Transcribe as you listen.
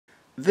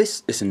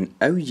This is an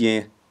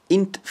AOYUE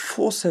int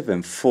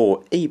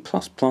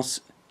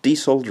 474A++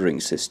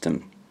 desoldering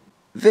system.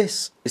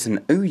 This is an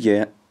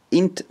AOYUE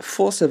int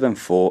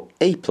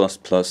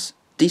 474A++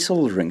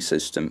 desoldering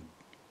system.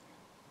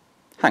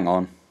 Hang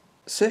on.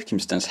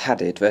 Circumstance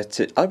had it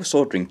that I was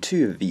ordering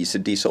two of these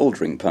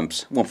desoldering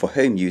pumps, one for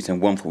home use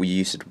and one for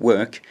use at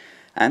work,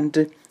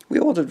 and we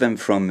ordered them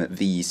from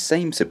the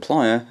same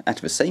supplier at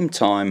the same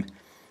time,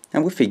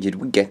 and we figured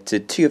we'd get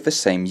two of the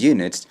same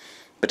units,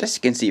 but as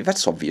you can see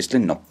that's obviously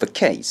not the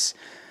case.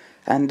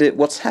 And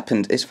what's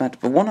happened is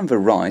that the one on the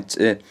right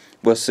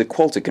was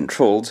quality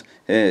controlled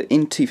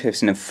in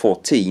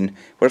 2014,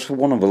 whereas the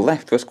one on the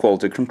left was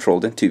quality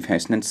controlled in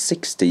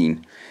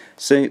 2016.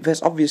 So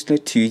there's obviously a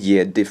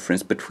 2-year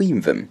difference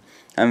between them,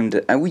 and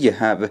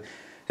AOYUE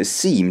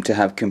seem to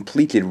have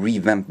completely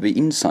revamped the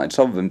insides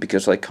of them,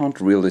 because I can't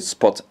really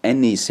spot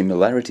any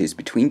similarities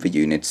between the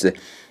units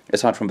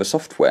aside from the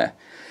software.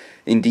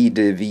 Indeed,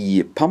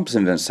 the pumps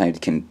in the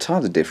side can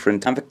entirely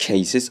different, and the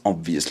case is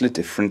obviously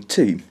different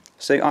too.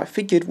 So I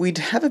figured we'd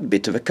have a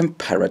bit of a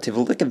comparative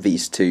look at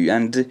these two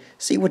and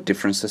see what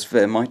differences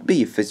there might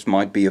be, if this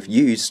might be of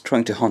use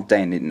trying to hunt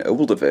down an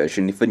older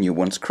version if the new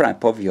one's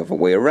crap, or the other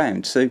way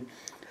around. So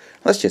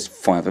let's just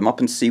fire them up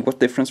and see what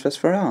differences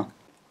there are.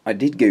 I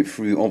did go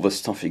through all the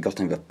stuff you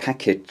got in the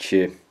package,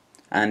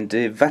 and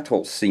that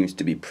all seems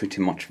to be pretty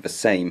much the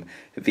same.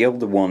 The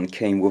older one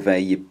came with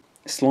a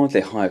slightly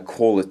higher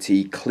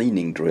quality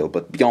cleaning drill,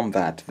 but beyond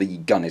that the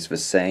gun is the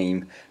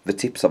same, the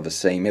tips are the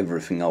same,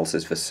 everything else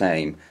is the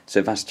same,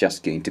 so that's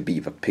just going to be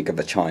the pick of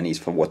the Chinese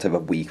for whatever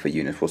week the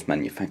unit was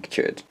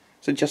manufactured.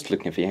 So just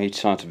looking at the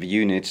outside of the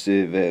unit,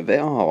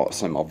 there are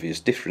some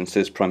obvious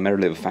differences,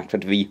 primarily the fact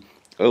that the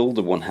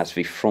older one has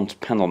the front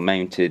panel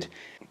mounted,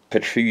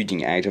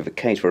 protruding out of the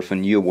case, whereas the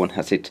newer one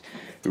has it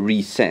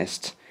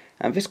recessed,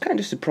 and this kind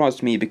of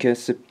surprised me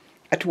because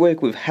at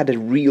work we've had a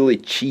really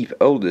cheap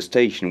older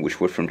station which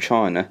was from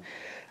China,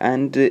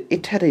 and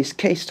it had a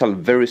case style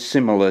very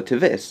similar to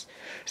this.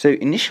 So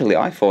initially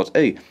I thought,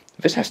 oh,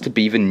 this has to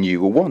be the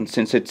newer one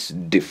since it's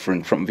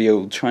different from the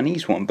old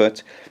Chinese one,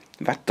 but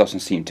that doesn't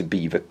seem to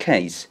be the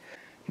case.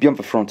 Beyond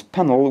the front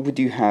panel we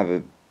do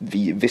have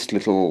this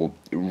little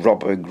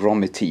rubber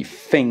grommet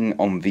thing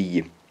on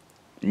the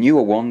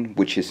newer one,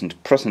 which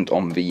isn't present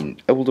on the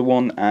older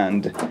one,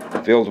 and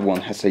the older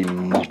one has a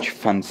much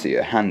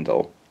fancier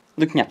handle.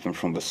 Looking at them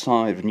from the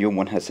side, the new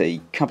one has a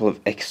couple of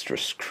extra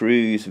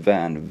screws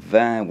there and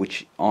there,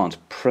 which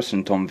aren't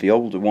present on the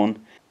older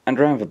one. And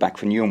around the back,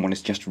 the new one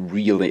is just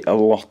really a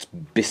lot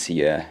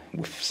busier,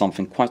 with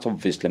something quite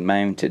obviously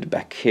mounted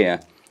back here,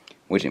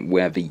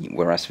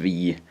 whereas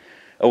the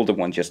older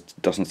one just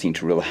doesn't seem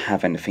to really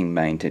have anything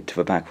mounted to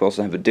the back. We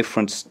also have a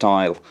different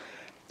style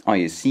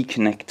IEC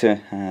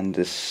connector and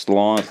a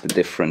slightly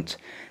different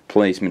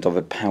placement of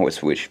a power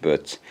switch,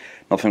 but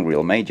nothing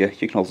real major.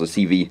 You can also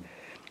see the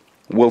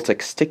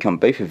Wiltec stick on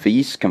both of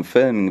these,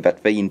 confirming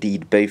that they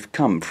indeed both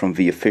come from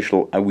the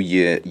official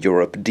AOYUE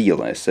Europe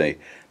dealer, so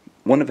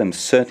one of them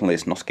certainly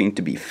is not going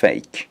to be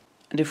fake.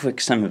 And if we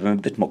examine them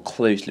a bit more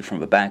closely from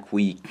the back,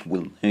 we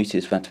will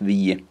notice that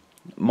the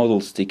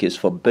model stickers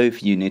for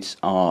both units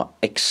are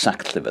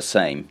exactly the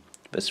same.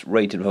 They're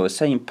rated for the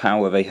same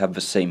power, they have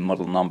the same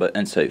model number,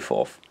 and so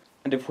forth.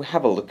 And if we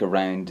have a look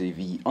around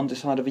the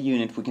underside of the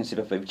unit, we can see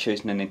that they've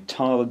chosen an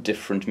entirely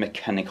different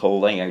mechanical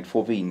layout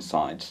for the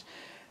insides.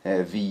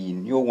 The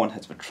newer one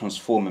has the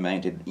transformer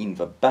mounted in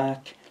the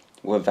back,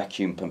 with a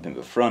vacuum pump in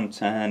the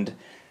front, and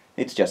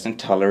it's just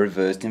entirely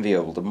reversed in the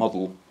older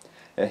model.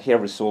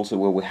 Here is also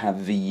where we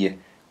have the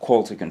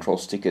quality control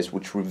stickers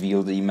which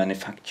reveal the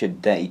manufacture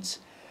dates.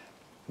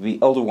 The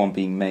older one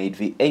being made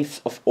the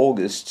 8th of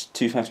August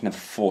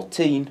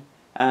 2014,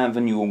 and the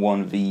newer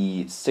one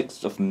the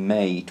 6th of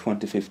May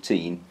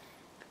 2015.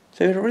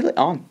 So they really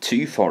aren't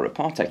too far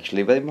apart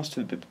actually. They must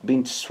have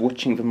been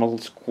switching the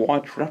models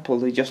quite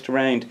rapidly just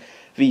around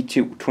the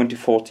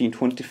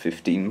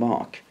 2014-2015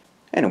 mark.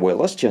 Anyway,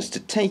 let's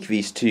just take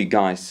these two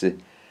guys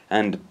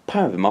and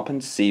power them up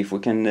and see if we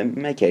can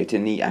make out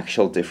any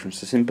actual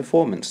differences in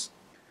performance.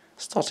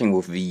 Starting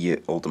with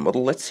the older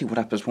model, let's see what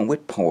happens when we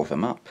power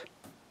them up.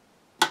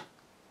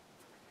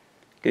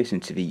 Goes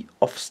into the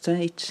off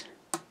state.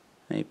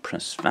 I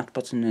press that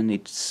button and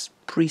it's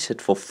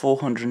preset for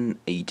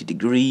 480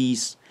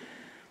 degrees.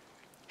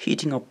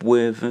 Heating up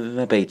with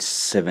about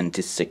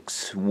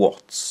 76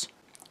 watts.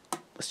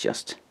 Let's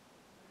just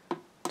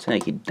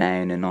take it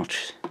down a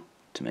notch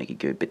to make it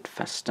go a bit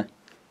faster.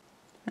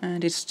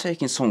 And it's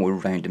taking somewhere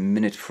around a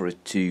minute for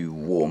it to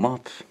warm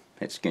up.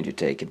 It's going to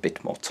take a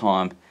bit more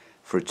time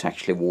for it to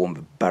actually warm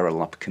the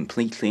barrel up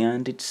completely,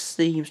 and it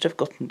seems to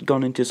have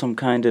gone into some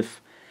kind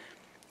of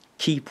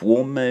keep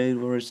warm mode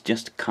where it's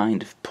just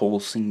kind of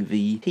pulsing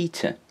the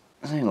heater.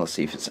 So let's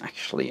see if it's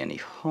actually any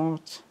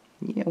hot.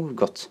 Yeah, we've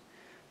got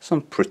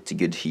some pretty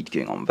good heat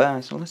going on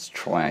there, so let's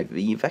try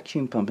the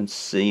vacuum pump and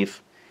see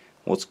if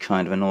what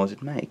kind of a noise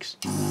it makes.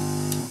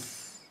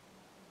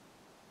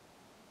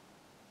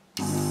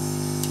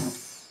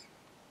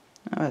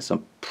 There's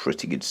some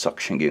pretty good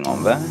suction going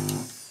on there.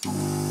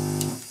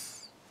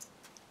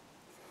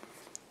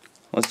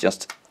 let's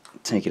just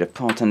take it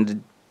apart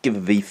and give a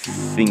V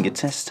finger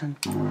test.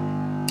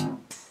 Now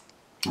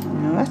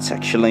that's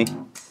actually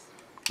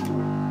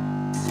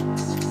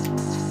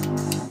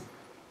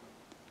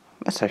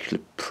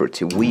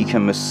pretty weak, I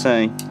must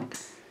say.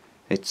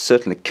 It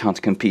certainly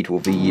can't compete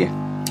with the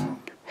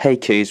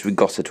Hakko's we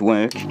got at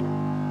work.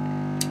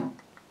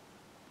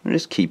 We're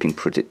just keeping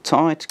pretty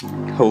tight,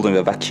 holding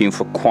the vacuum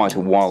for quite a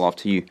while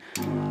after you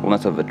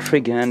let off the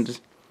trigger, and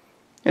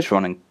it's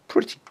running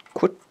pretty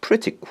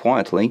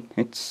quietly.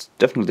 It's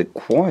definitely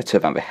quieter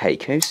than the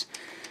Hakko's.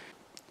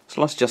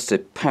 So let's just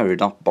power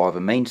it up by the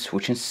main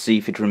switch and see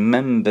if it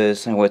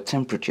remembers our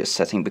temperature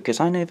setting, because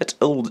I know that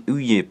old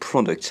AOYUE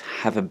products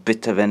have a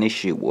bit of an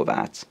issue with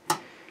that.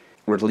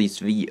 Or at least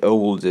the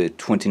old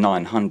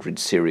 2900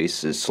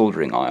 series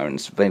soldering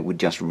irons, they would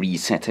just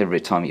reset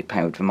every time you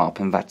powered them up,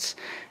 and that's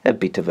a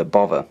bit of a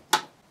bother.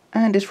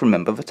 And it's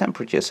remember the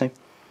temperature, so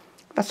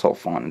that's all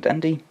fine and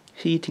dandy.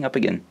 Heating up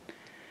again.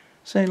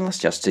 So let's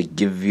just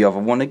give the other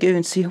one a go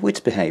and see how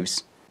it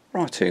behaves.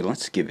 Righto,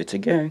 let's give it a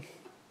go.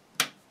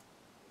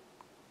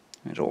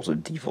 It also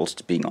defaults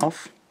to being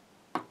off.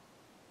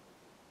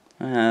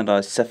 And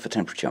I set the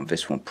temperature on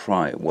this one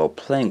prior while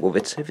playing with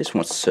it, so this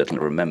one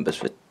certainly remembers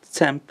the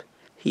temp.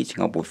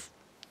 Heating up with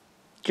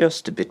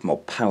just a bit more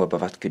power, but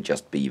that could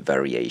just be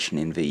variation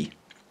in the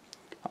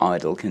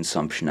idle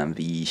consumption and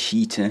the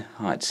heater.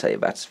 I'd say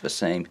that's the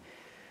same.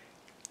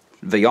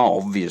 They are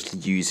obviously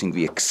using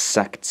the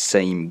exact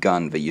same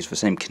gun, they use the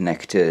same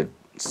connector,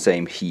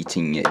 same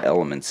heating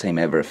element, same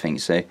everything,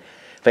 so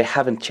they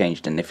haven't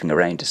changed anything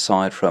around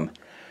aside from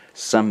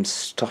some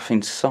stuff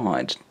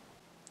inside.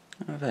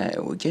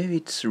 There we go,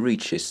 it's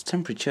reached its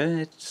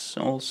temperature. It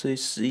also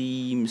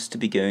seems to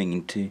be going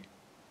into...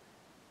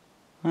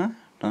 Huh?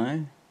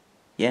 No?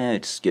 Yeah,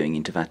 it's going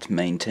into that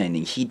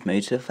maintaining heat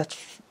mode, so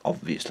that's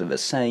obviously the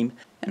same.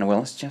 And well,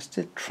 let's just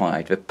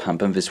try the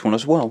pump on this one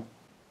as well.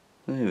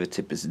 Oh, the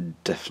tip is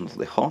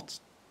definitely hot.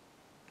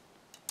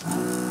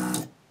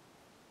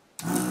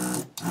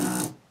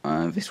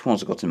 This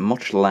one's got a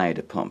much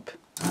louder pump.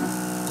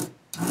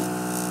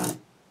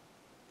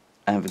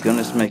 And the gun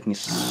is making a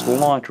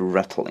slight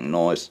rattling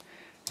noise.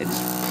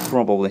 It's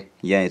probably,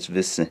 yeah, it's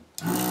this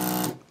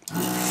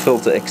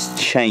filter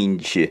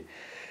exchange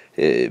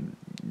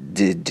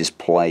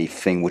display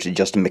thing, which is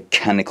just a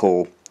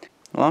mechanical...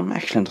 Well, I'm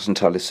actually not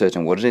entirely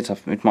certain what it is.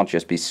 It might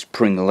just be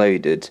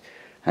spring-loaded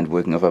and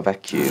working off a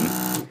vacuum.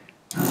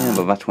 Yeah,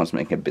 but that one's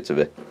making a bit of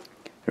a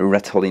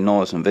rattly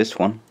noise on this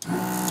one.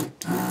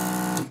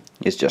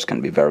 It's just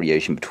going to be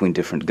variation between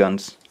different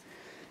guns.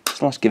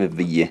 So let's give it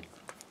the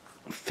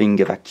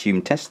finger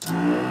vacuum test.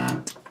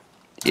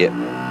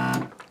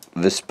 Yeah,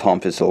 this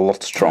pump is a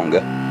lot stronger.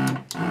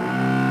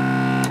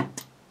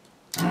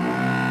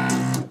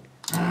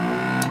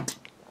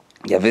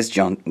 Yeah, this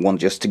one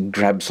just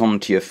grabs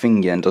onto your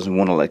finger and doesn't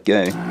want to let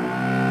go.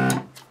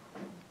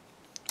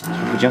 So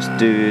if we just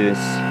do this...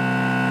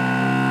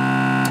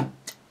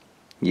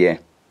 Yeah,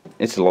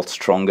 it's a lot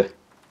stronger.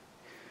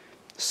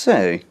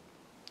 So,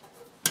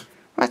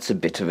 that's a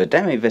bit of a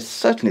demo. There's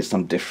certainly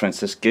some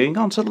differences going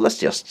on, so let's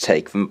just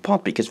take them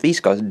apart, because these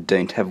guys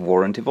don't have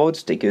warranty void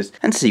stickers,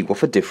 and see what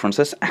the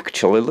differences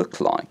actually look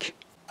like.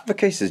 The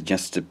case is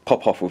just to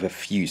pop off with a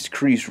few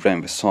screws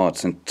around the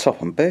sides and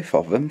top on both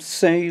of them,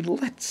 so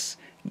let's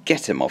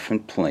get them off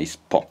and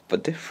pop the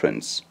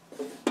difference.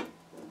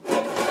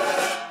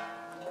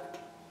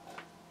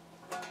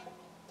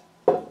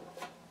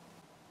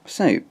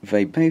 So,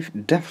 they both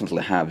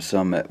definitely have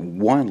some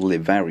wildly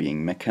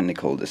varying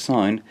mechanical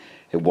design.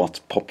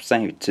 What pops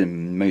out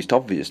most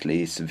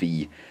obviously is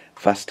the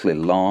vastly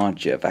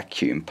larger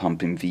vacuum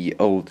pump in the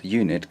old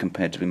unit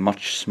compared to the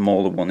much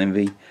smaller one in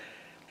the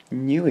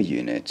newer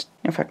unit.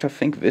 In fact, I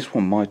think this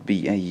one might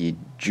be a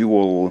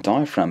dual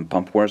diaphragm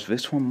pump, whereas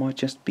this one might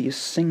just be a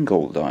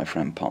single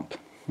diaphragm pump.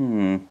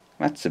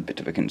 That's a bit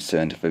of a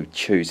concern if they've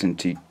chosen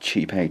to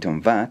cheap out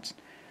on that.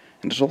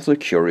 And it's also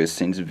curious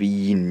since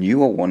the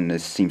newer one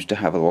seems to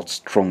have a lot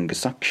stronger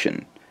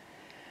suction.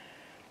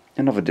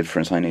 Another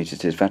difference I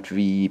noticed is that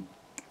the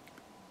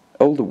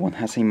older one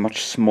has a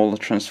much smaller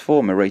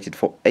transformer rated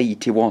for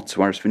 80 watts,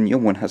 whereas the new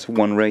one has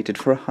one rated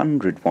for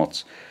 100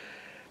 watts.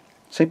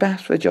 So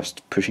perhaps they're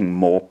just pushing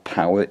more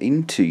power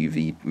into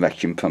the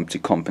vacuum pump to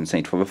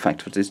compensate for the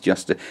fact that it's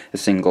just a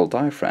single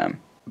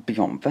diaphragm.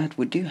 Beyond that,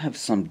 we do have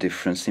some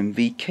difference in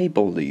the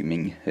cable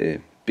looming.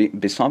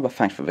 Beside the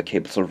fact that the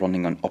cables are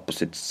running on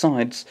opposite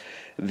sides,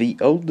 the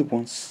older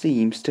one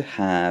seems to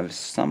have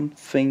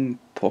something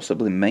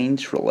possibly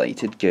mains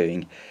related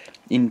going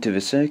into the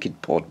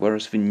circuit board,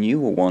 whereas the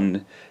newer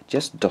one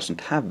just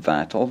doesn't have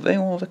that,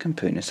 although all the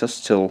components are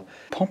still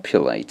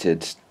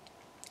populated.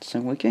 So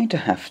we're going to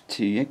have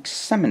to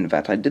examine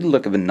that. I did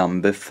look at the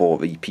number for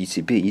the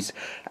PCBs,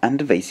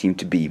 and they seem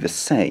to be the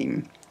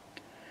same.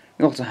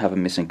 We also have a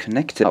missing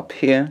connector up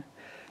here,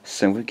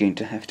 so we're going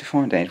to have to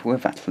find out where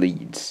that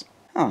leads.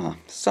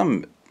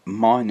 Some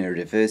minor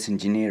reverse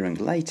engineering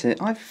later,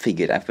 I've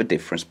figured out the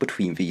difference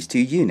between these two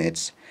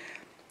units.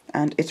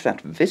 And it's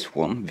that this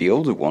one, the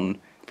older one,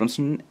 runs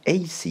an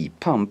AC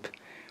pump,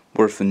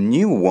 whereas the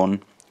newer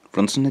one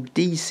runs on a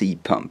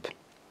DC pump.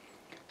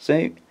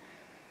 So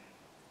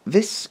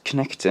this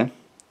connector,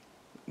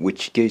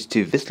 which goes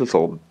to this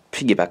little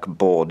piggyback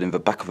board in the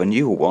back of a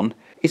newer one,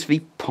 is the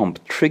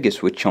pump trigger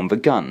switch on the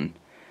gun.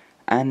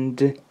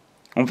 And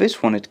on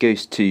this one it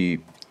goes to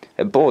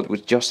a board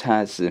which just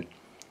has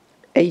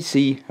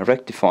AC, a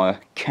rectifier,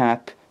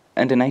 cap,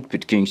 and an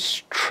output going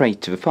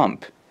straight to the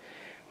pump.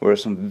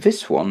 Whereas on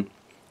this one,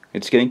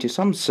 it's going to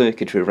some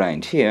circuitry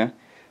around here,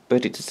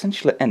 but it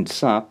essentially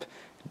ends up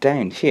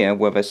down here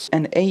where there's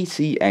an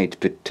AC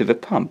output to the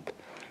pump.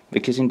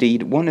 Because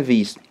indeed, one of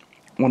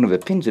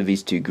the pins of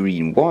these two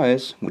green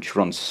wires, which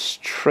runs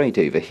straight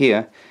over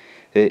here,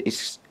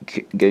 is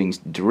going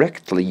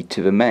directly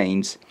to the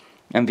mains,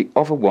 and the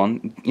other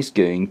one is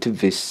going to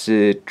this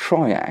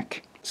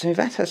triac. So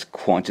that has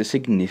quite a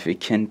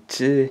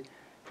significant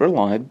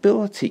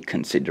reliability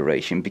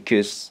consideration,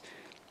 because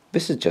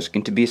this is just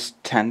going to be a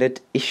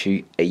standard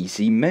issue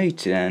AC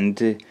motor,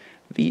 and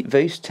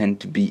those tend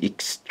to be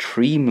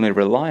extremely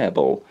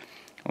reliable,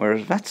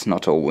 whereas that's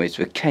not always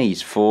the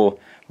case for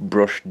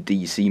brushed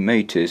DC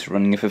motors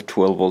running off of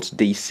 12 volts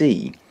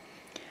DC.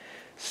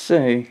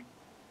 So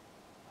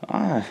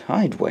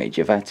I'd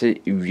wager that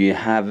you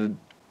have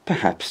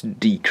perhaps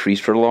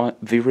decreased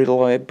the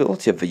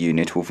reliability of the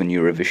unit with a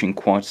new revision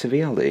quite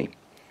severely.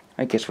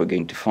 I guess we're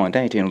going to find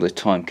out, only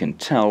time can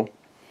tell,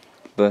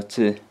 but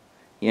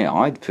yeah,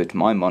 I'd put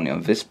my money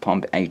on this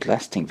pump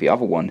outlasting the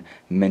other one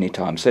many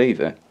times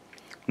over.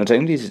 Not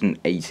only is it an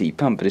AC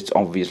pump, but it's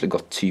obviously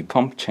got two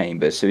pump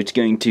chambers, so it's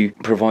going to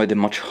provide a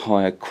much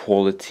higher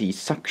quality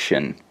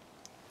suction.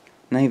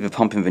 Now the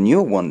pump in the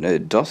newer one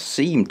does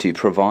seem to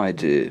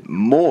provide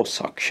more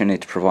suction.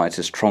 It provides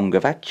a stronger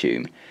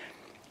vacuum,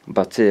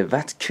 but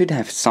that could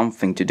have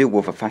something to do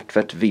with the fact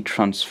that the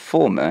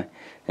transformer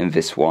in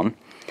this one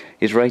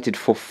is rated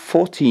for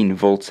 14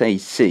 volts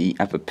AC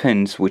at the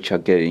pins which are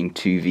going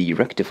to the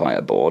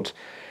rectifier board,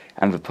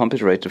 and the pump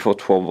is rated for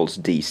 12 volts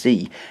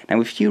DC.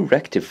 Now if you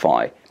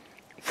rectify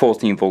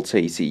 14 volts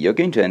AC, you're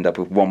going to end up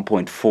with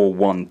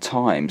 1.41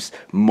 times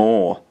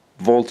more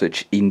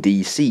voltage in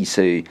DC,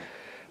 so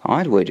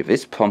I'd wager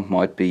this pump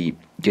might be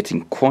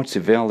getting quite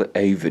severely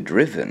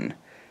overdriven,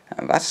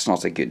 and that's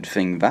not a good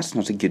thing. That's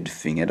not a good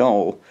thing at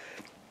all.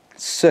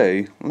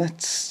 So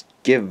let's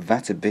give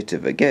that a bit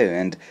of a go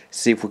and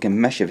see if we can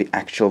measure the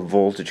actual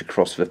voltage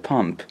across the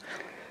pump.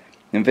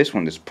 In this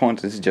one, this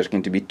is just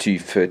going to be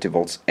 230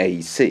 volts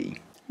AC.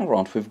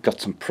 Alright, we've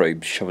got some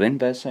probes shoved in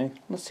there, so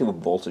let's see what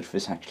voltage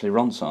this actually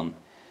runs on.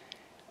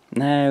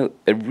 Now,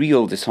 a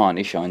real design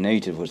issue I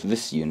noted with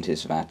this unit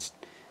is that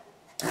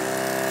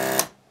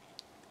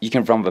you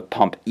can run the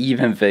pump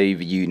even though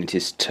the unit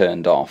is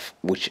turned off,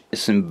 which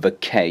isn't the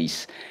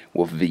case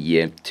with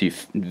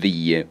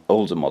the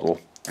older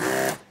model.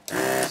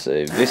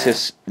 So this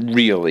is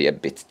really a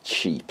bit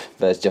cheap.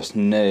 There's just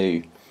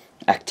no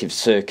active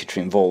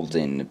circuitry involved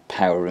in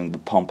powering the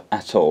pump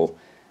at all.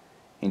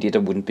 Indeed, I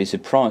wouldn't be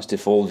surprised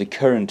if all the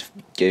current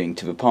going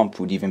to the pump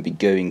would even be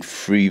going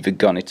through the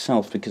gun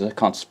itself, because I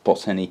can't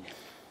spot any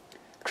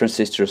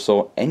transistors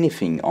or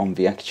anything on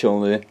the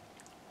actual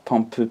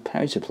pump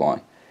power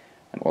supply.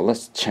 And well,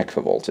 let's check the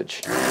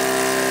voltage.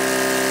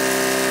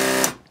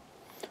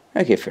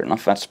 Okay, fair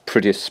enough, that's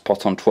pretty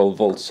spot on 12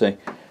 volts, so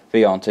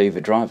they aren't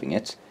overdriving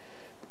it.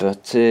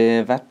 But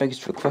that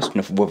begs the question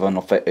of whether or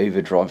not they're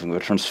overdriving the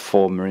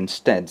transformer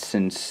instead,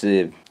 since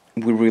we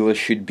really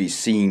should be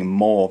seeing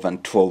more than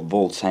 12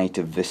 volts out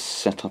of this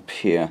setup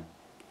here.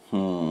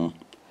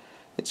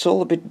 It's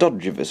all a bit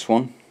dodgy, this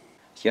one.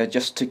 Yeah, I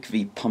just took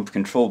the pump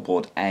control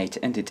board out,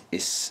 and it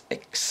is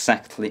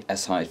exactly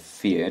as I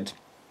feared.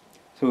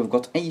 So we've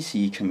got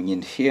AC coming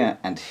in here,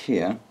 and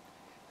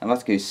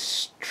that goes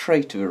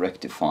straight to the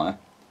rectifier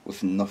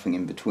with nothing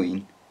in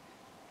between.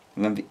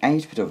 And then the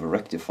output of the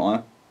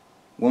rectifier,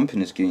 one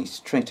pin is going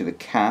straight to the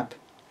cap,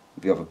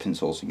 the other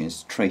pin's also going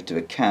straight to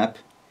the cap,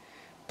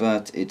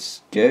 but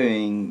it's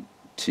going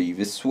to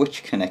the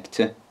switch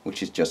connector,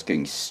 which is just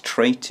going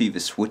straight to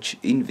the switch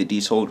in the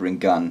desoldering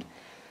gun,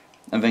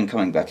 and then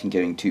coming back and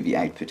going to the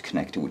output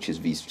connector, which is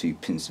these two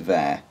pins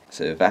there.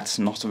 So that's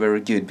not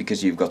very good,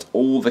 because you've got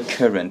all the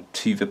current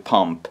to the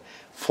pump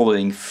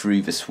following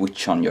through the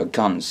switch on your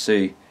gun.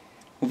 So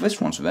with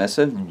this one, there's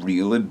a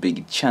really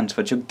big chance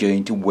that you're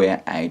going to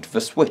wear out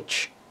the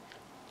switch.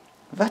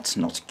 That's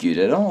not good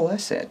at all,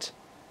 is it?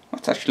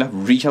 That's actually a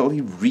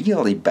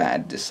really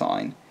bad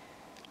design.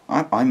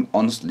 I'm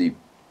honestly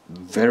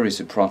very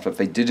surprised that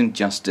they didn't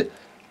just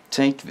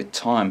take the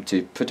time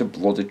to put a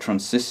bloody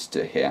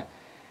transistor here.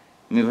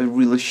 I mean, they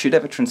really should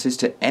have a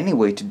transistor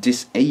anyway to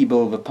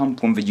disable the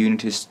pump when the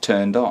unit is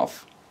turned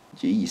off.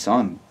 Jeez,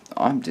 I'm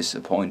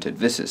disappointed.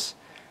 This is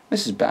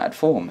bad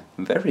form,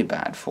 very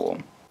bad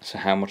form. So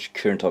how much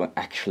current are we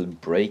actually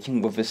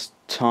breaking with this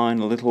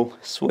tiny little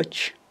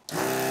switch?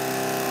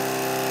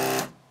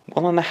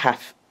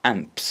 1.5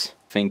 amps.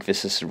 Think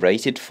this is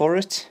rated for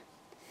it?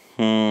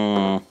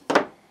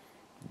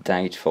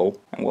 Doubtful.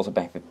 And what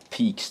about the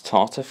peak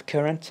startup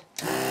current?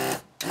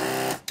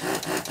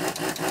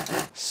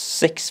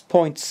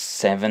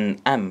 6.7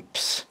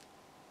 amps.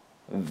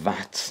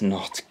 That's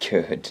not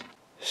good.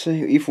 So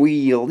if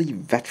we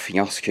leave that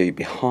fiasco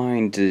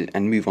behind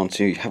and move on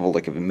to have a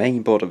look at the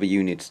main board of the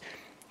units,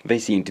 they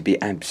seem to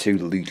be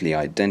absolutely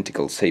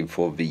identical, save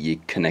for the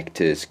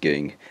connectors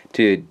going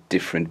to a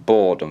different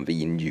board on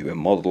the newer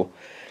model.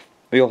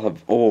 They all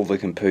have all the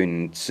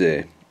components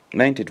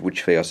mounted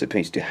which they are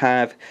supposed to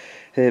have,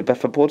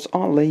 but the boards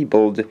are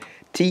labelled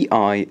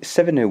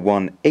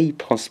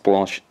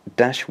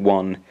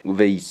TI701A++-1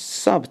 with a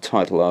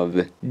subtitle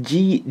of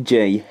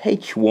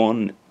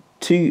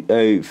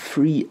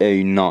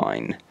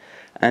GJH1-20309,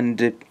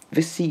 and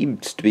this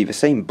seems to be the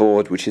same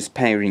board which is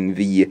powering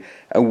the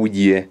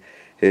AOYUE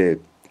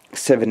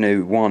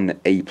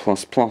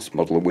 701A++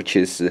 model, which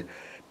is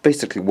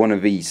basically one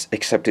of these,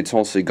 except it's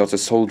also got a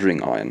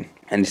soldering iron,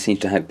 and it seems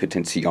to have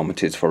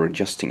potentiometers for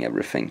adjusting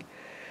everything.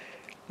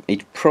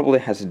 It probably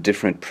has a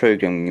different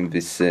programming in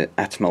this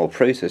Atmel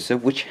processor,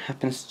 which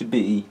happens to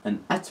be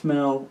an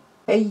Atmel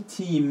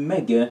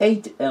ATmega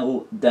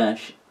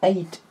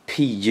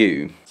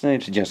 8L-8PU. So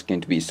it's just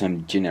going to be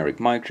some generic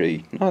micro.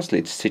 Nicely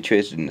it's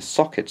situated in a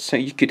socket, so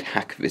you could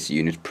hack this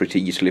unit pretty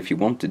easily if you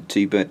wanted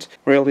to, but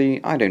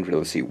really, I don't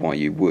really see why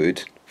you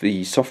would.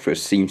 The software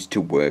seems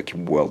to work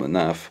well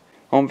enough.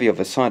 On the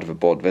other side of the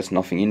board there's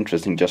nothing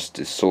interesting, just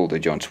the solder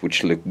joints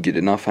which look good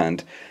enough,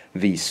 and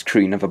the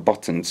screen of the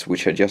buttons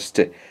which are just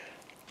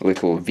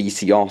little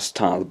VCR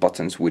style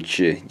buttons which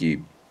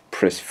you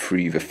press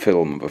through the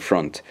film on the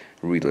front.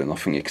 Really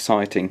nothing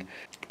exciting.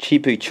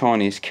 Cheapo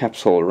Chinese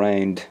caps all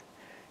around.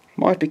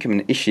 Might become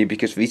an issue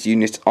because these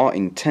units are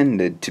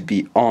intended to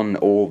be on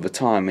all the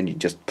time and you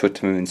just put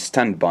them in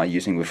standby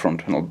using the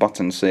front panel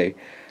button, so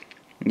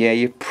yeah,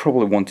 you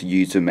probably want to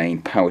use the main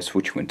power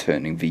switch when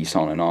turning these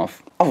on and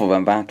off. Other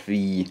than that,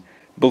 the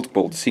build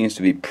board seems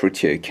to be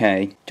pretty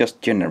okay.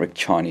 Just generic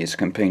Chinese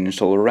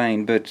components all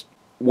around, but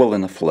well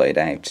enough laid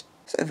out.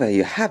 So there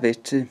you have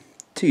it,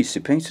 two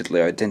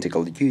supposedly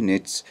identical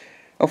units,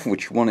 of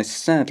which one is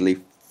sadly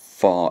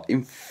far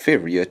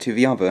inferior to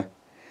the other.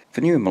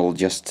 The new model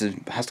just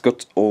has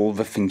got all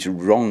the things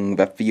wrong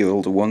that the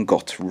older one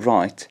got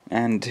right,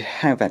 and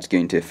how that's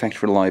going to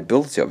affect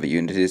reliability of the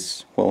unit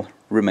is, well,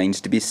 remains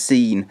to be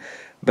seen,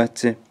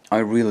 but I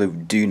really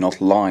do not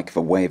like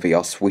the way they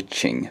are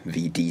switching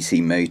the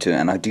DC motor,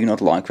 and I do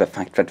not like the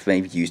fact that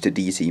they've used a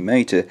DC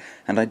motor,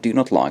 and I do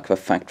not like the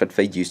fact that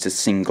they used a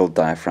single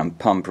diaphragm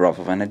pump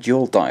rather than a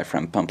dual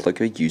diaphragm pump like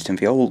they used in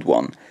the old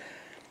one.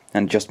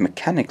 And just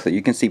mechanically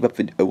you can see that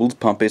the old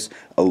pump is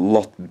a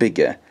lot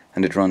bigger,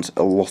 and it runs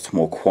a lot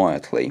more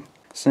quietly.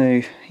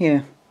 So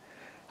yeah,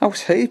 I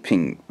was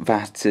hoping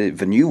that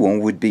the new one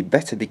would be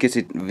better because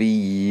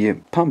the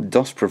pump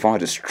does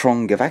provide a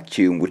stronger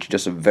vacuum which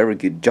does a very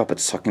good job at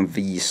sucking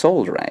the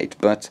solder out,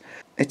 but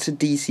it's a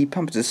DC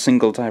pump, it's a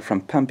single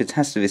diaphragm pump, it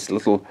has this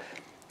little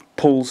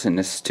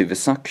pulsiness to the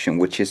suction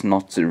which is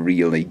not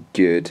really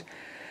good,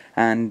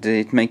 and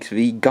it makes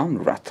the gun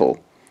rattle.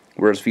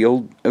 Whereas the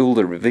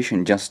older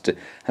revision just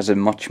has a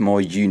much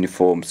more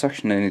uniform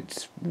suction and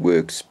it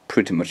works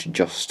pretty much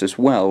just as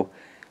well.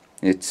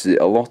 It's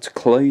a lot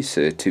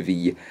closer to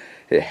the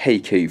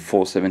Hakko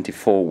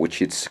 474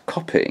 which it's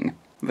copying.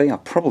 They are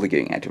probably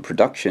going out of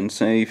production,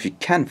 so if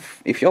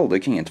you're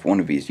looking at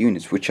one of these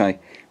units, which I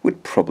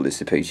would probably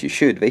suppose you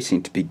should, they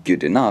seem to be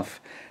good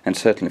enough, and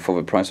certainly for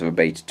the price of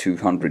about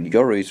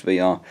 €200 they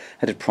are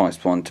at a price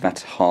point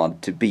that's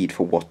hard to beat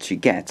for what you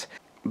get.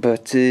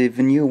 But the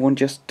newer one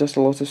just does a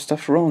lot of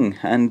stuff wrong,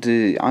 and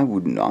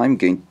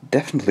I'm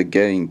definitely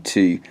going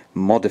to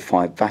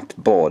modify that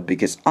board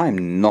because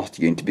I'm not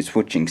going to be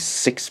switching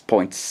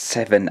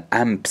 6.7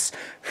 amps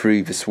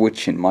through the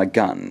switch in my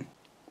gun.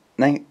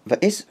 Now, there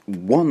is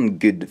one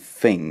good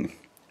thing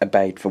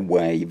about the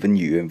way the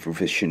new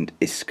revision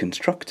is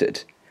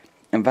constructed,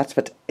 and that's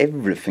that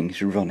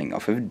everything's running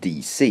off of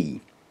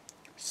DC.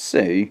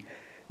 So,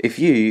 if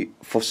you,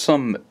 for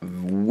some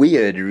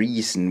weird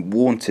reason,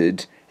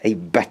 wanted a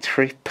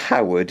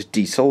battery-powered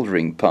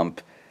desoldering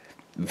pump,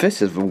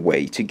 this is the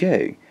way to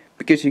go,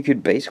 because you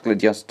could basically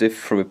just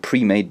throw a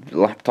pre-made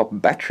laptop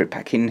battery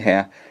pack in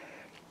here,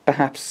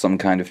 perhaps some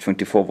kind of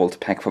 24-volt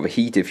pack for the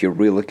heat if you're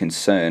really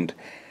concerned,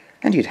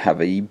 and you'd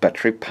have a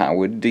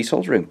battery-powered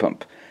desoldering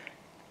pump.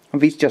 And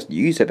these just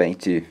use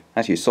about,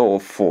 as you saw,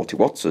 40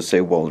 watts or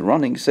so while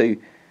running, so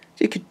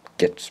you could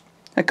get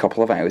a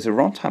couple of hours of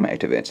runtime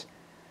out of it.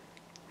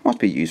 Might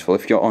be useful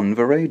if you're on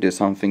the road or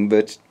something,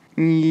 but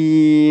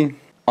yeah,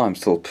 I'm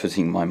still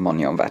putting my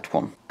money on that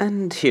one.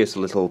 And here's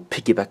a little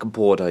piggyback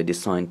board I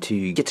designed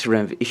to get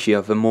around the issue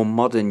of a more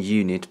modern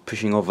unit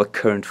pushing over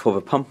current for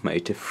the pump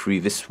motor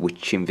through the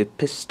switch in the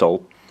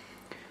pistol.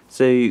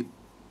 So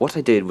what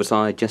I did was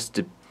I just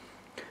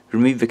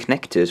removed the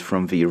connectors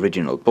from the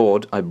original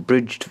board. I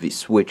bridged the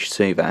switch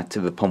so that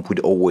the pump would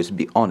always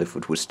be on if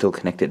it was still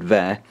connected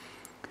there.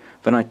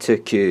 Then I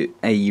took a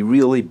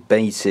really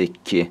basic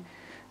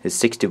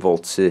 60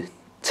 volts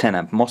 10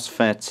 amp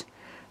MOSFET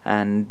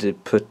and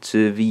put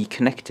the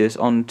connectors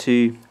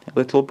onto a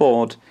little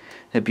board.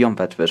 Beyond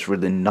that there's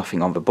really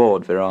nothing on the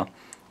board.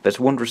 There's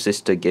one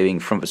resistor going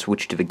from the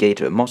switch to the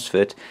gate of a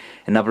MOSFET,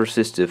 another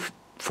resistor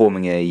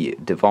forming a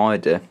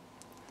divider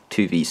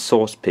to the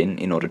source pin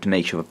in order to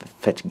make sure that the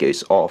FET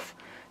goes off.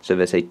 So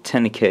there's a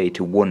 10k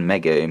to 1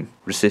 megaohm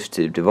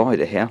resistive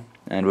divider here,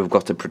 and we've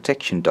got a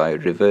protection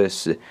diode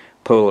reverse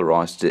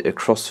polarized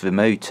across the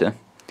motor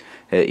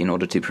in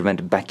order to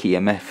prevent back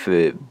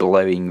EMF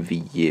blowing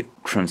the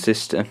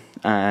transistor.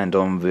 And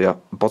on the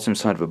bottom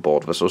side of the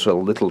board there's also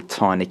a little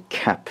tiny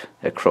cap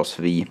across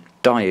the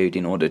diode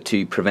in order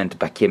to prevent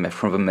back EMF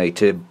from the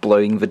motor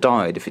blowing the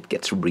diode if it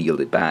gets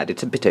really bad.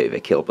 It's a bit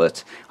overkill,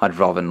 but I'd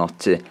rather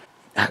not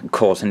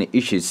cause any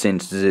issues,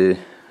 since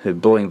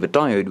blowing the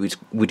diode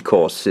would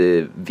cause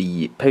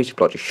the power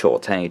supply to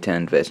short out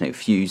and there's no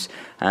fuse,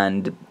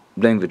 and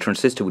blowing the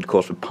transistor would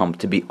cause the pump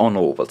to be on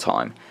all the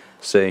time.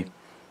 So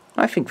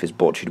I think this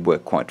board should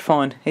work quite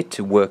fine. It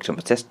worked on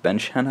the test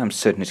bench, and I'm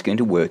certain it's going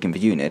to work in the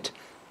unit.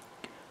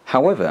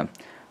 However,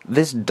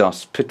 this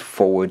does put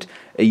forward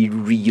a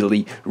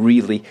really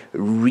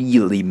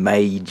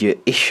major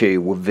issue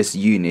with this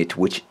unit,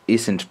 which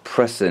isn't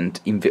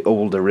present in the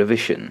older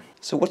revision.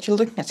 So what you're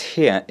looking at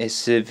here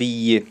is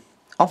the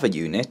other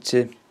unit,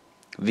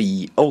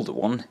 the older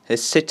one,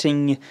 is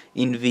sitting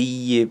in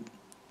the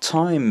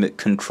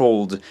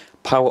time-controlled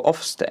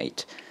power-off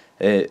state.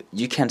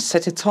 You can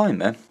set a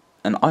timer,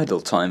 an idle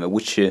timer,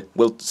 which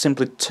will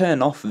simply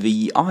turn off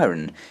the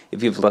iron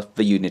if you've left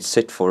the unit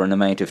sit for an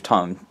amount of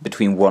time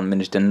between 1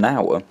 minute and an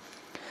hour.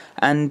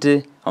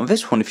 And on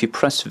this one, if you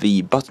press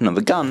the button on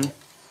the gun,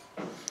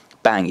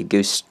 bang, it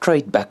goes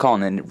straight back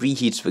on and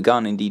reheats the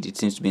gun. Indeed, it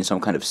seems to be in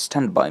some kind of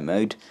standby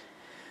mode,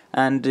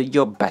 and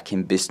you're back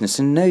in business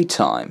in no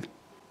time.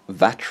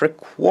 That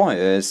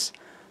requires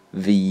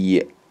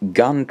the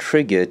gun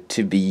trigger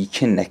to be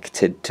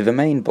connected to the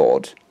main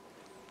board,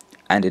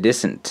 and it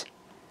isn't.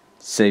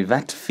 So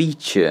that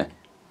feature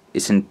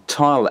is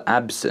entirely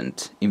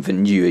absent in the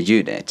newer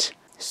unit.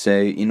 So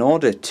in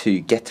order to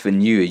get the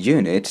newer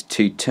unit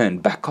to turn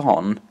back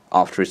on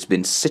after it's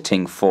been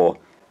sitting for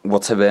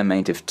whatever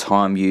amount of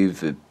time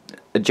you've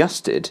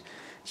adjusted,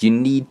 you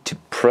need to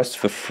press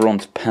the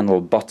front panel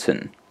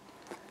button.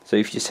 So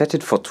if you set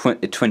it for a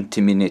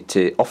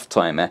 20-minute off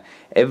timer,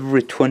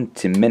 every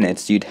 20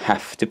 minutes you'd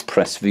have to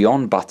press the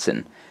on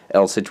button,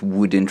 else it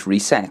wouldn't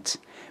reset.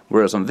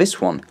 Whereas on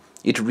this one,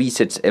 it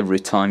resets every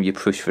time you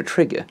push the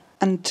trigger.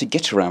 And to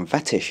get around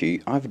that issue,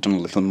 I've done a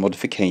little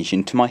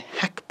modification to my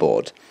hack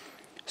board.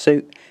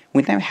 So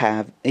we now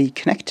have a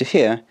connector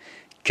here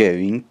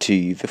going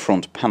to the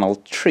front panel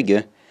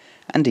trigger,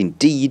 and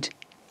indeed,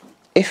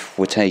 if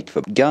we take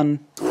the gun,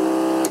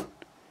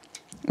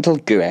 it'll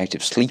go out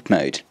of sleep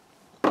mode.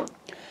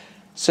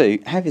 So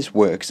how this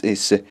works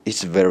is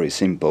it's very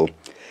simple.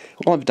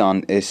 What I've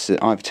done is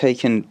I've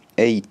taken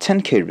a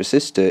 10k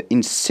resistor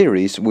in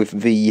series with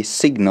the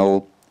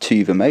signal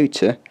to the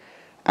motor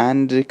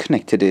and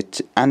connected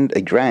it and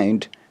a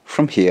ground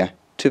from here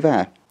to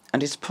there.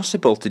 And it's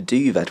possible to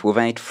do that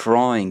without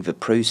frying the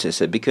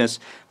processor, because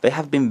they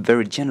have been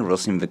very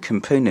generous in the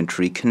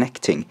componentry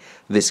connecting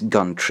this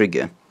gun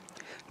trigger,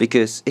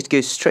 because it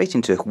goes straight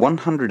into a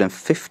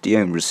 150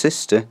 ohm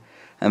resistor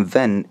and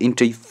then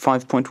into a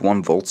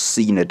 5.1 volt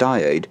Zener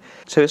diode.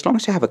 So as long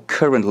as you have a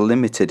current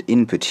limited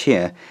input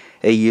here,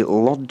 a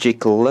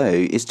logic low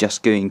is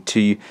just going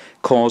to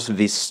cause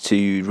this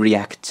to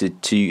react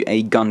to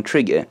a gun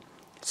trigger,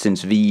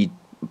 since the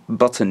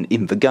button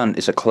in the gun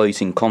is a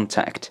closing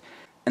contact.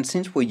 And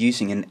since we're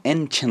using an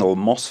N-channel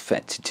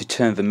MOSFET to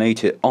turn the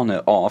motor on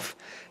or off,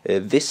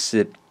 this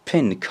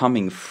pin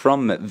coming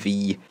from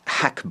the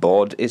hack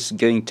board is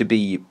going to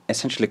be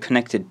essentially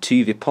connected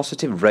to the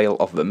positive rail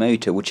of the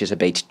motor, which is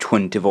about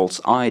 20 volts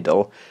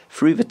idle,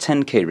 through the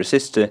 10k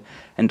resistor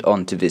and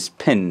onto this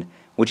pin,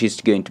 which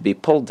is going to be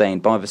pulled down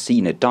by the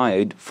Zener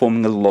diode,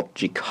 forming a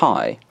logic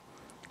high.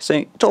 So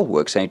it all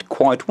works out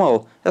quite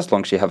well, as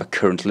long as you have a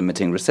current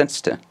limiting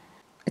resistor.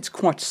 It's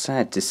quite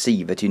sad to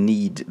see that you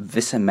need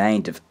this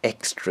amount of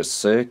extra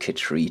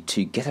circuitry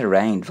to get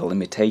around the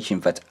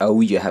limitation that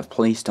AOYUE have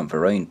placed on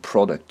their own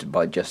product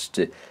by just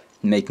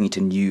making it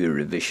a newer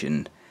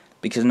revision,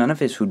 because none of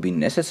this would be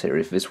necessary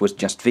if this was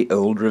just the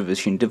old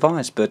revision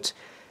device, but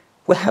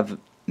we have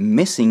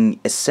missing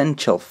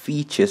essential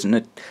features and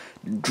a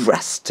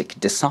drastic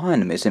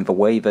design miss in the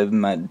way they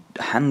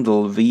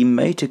handle the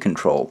motor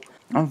control.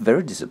 I'm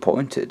very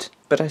disappointed,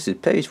 but I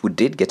suppose we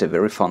did get a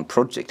very fun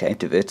project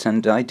out of it,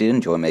 and I did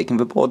enjoy making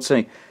the board,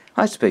 so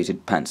I suppose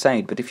it pans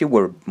out. But if you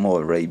were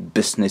more a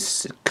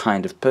business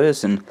kind of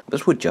person,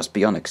 this would just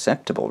be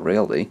unacceptable,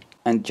 really.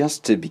 And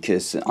just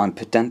because I'm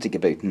pedantic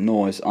about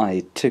noise,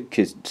 I took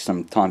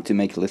some time to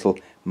make a little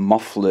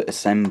muffler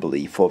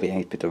assembly for the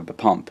output of the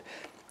pump,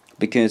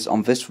 because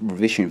on this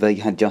revision they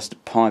had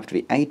just piped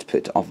the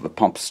output of the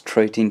pump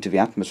straight into the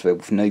atmosphere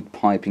with no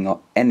piping or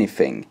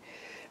anything,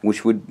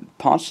 which would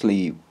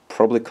partially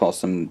probably cause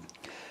some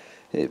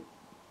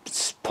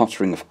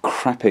sputtering of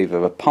crap over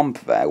the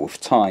pump there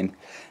with time,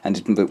 and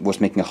it was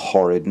making a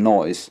horrid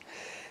noise.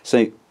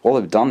 So all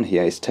I've done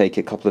here is take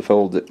a couple of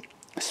old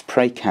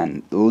spray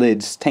can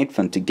lids, tape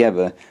them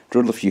together,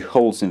 drill a few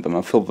holes in them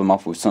and fill them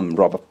up with some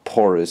rather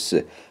porous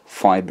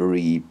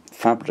fibery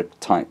fabric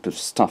type of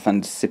stuff,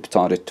 and zip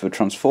tied it to a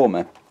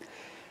transformer.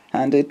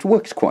 and it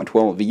works quite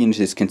well. The unit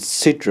is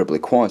considerably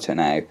quieter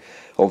now,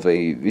 although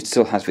it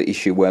still has the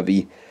issue where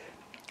the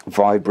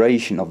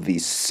vibration of the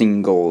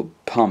single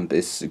pump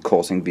is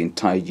causing the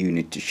entire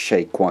unit to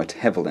shake quite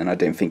heavily, and I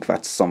don't think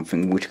that's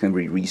something which can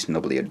be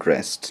reasonably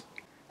addressed.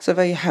 So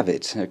there you have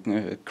it,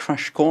 a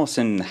crash course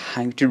in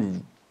how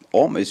to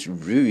almost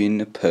ruin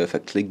a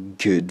perfectly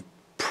good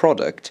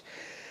product.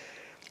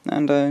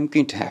 And I'm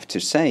going to have to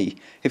say,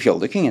 if you're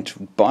looking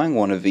at buying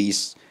one of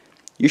these,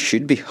 you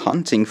should be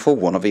hunting for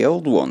one of the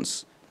old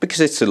ones, because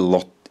it's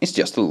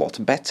just a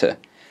lot better.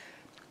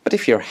 But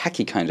if you're a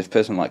hacky kind of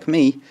person like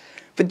me,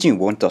 the new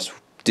one does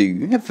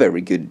do a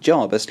very good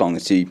job, as long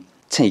as you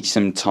take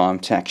some time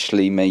to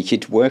actually make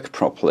it work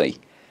properly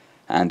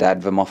and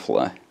add the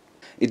muffler.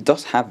 It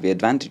does have the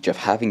advantage of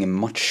having a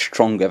much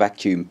stronger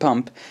vacuum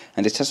pump,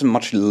 and it has a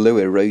much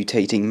lower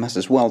rotating mass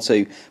as well,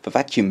 so the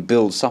vacuum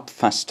builds up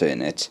faster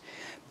in it.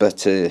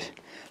 But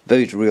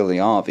those really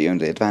are the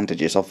only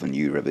advantages of the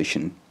new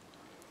revision.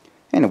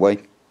 Anyway,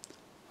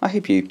 I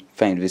hope you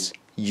found this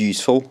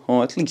useful,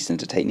 or at least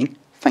entertaining.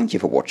 Thank you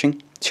for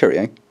watching.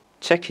 Cheerio.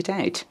 Check it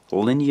out,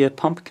 linear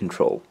pump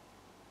control.